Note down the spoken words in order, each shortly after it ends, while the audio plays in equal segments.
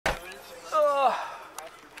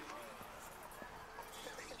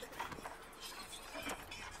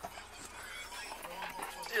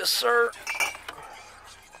Yes, sir.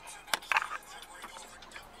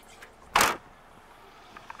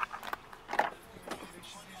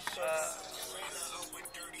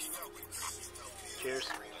 Cheers.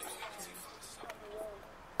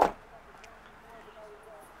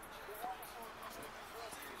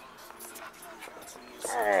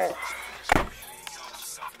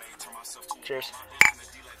 Cheers.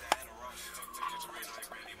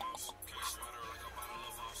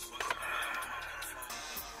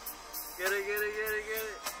 Get it.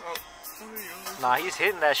 Oh. Nah, he's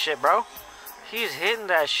hitting that shit, bro. He's hitting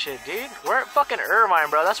that shit, dude. We're at fucking Irvine,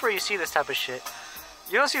 bro. That's where you see this type of shit.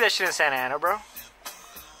 You don't see that shit in Santa Ana, bro.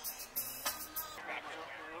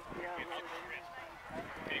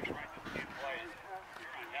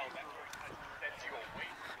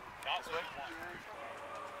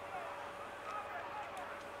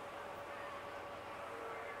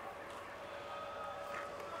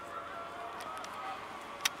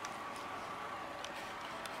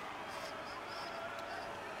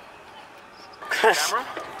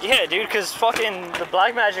 Yeah, dude, because fucking the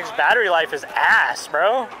Blackmagic's battery life is ass,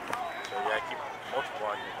 bro. So yeah, keep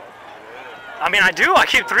multiplying. I mean, I do. I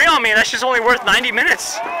keep 3 on me, and that's just only worth 90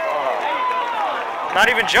 minutes. Not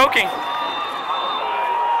even joking.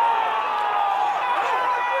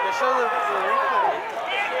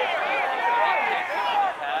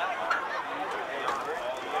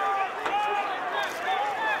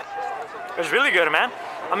 It was really good, man.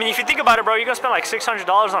 I mean, if you think about it, bro, you're gonna spend like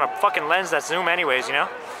 $600 on a fucking lens that's zoom anyways, you know?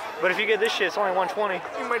 But if you get this shit, it's only $120.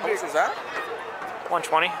 How much is that?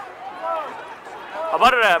 $120. I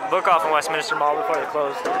bought it at Book Off in Westminster Mall before they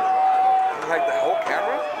closed. Like the whole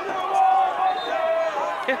camera?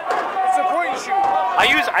 Yeah. It's a point and shoot.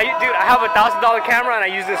 Dude, I have a $1,000 camera and I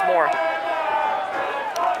use this more.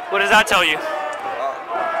 What does that tell you?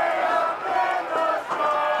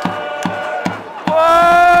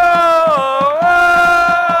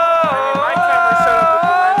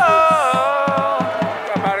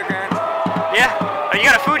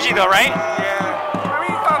 Though, right? Yeah. I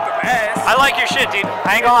mean, it's not the best. I like your shit, dude.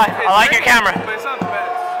 I ain't gonna lie. I like your camera. But it's not the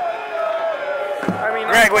best. I mean,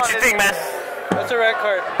 Greg, what you think, man? That's a red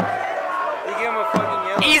card. You give him a fucking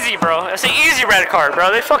yellow. Easy, bro. That's an easy red card,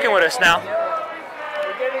 bro. They fucking with us now.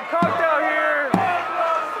 We're getting cocked out here.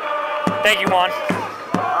 Thank you, Juan.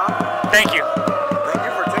 Thank you. Thank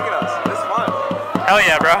you for taking us. It's fun. Hell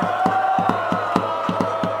yeah, bro.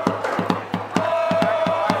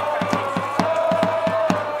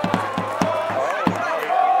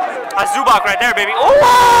 Zubak right there, baby.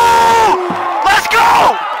 Oh! Let's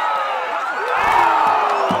go!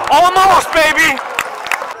 Almost, baby!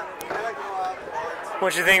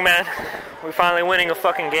 What you think, man? We're finally winning a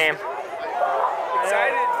fucking game.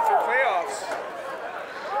 Excited for playoffs.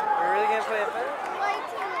 We're really gonna play a playoff?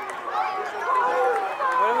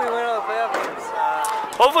 What if we win all the playoff games?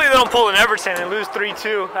 Hopefully they don't pull an Everton and lose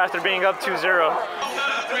 3-2 after being up 2-0.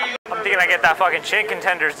 I'm thinking I get that fucking Chicken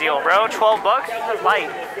Contenders deal, bro. $12? That's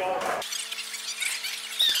light.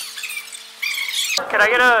 Can I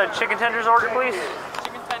get a chicken tenders order, please?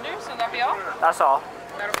 Chicken tenders, will that be all? That's all.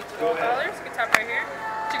 That'll be $12. You can tap right here.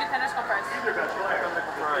 Chicken tenders, no price.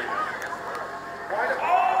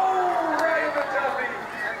 Oh, right in the Duffy.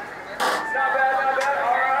 Not bad, not bad.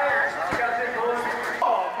 All right. You got to take a look.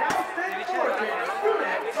 Oh, now stay for it.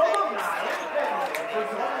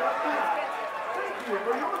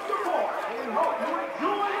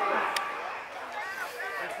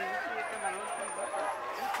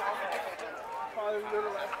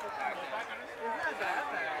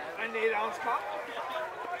 An 8-ounce cup?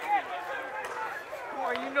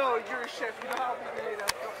 Well, you know, you're a chef. You know how big an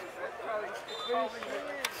 8-ounce cup is.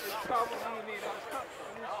 It's probably an 8-ounce cup.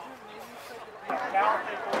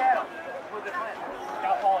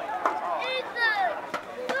 Ethan!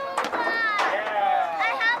 Zumba!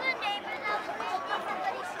 I have a neighbor that's looking for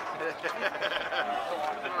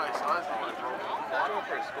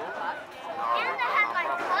and I have my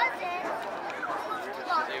cousin.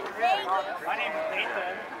 My name is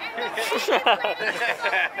Nathan. And the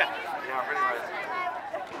Yeah, pretty much.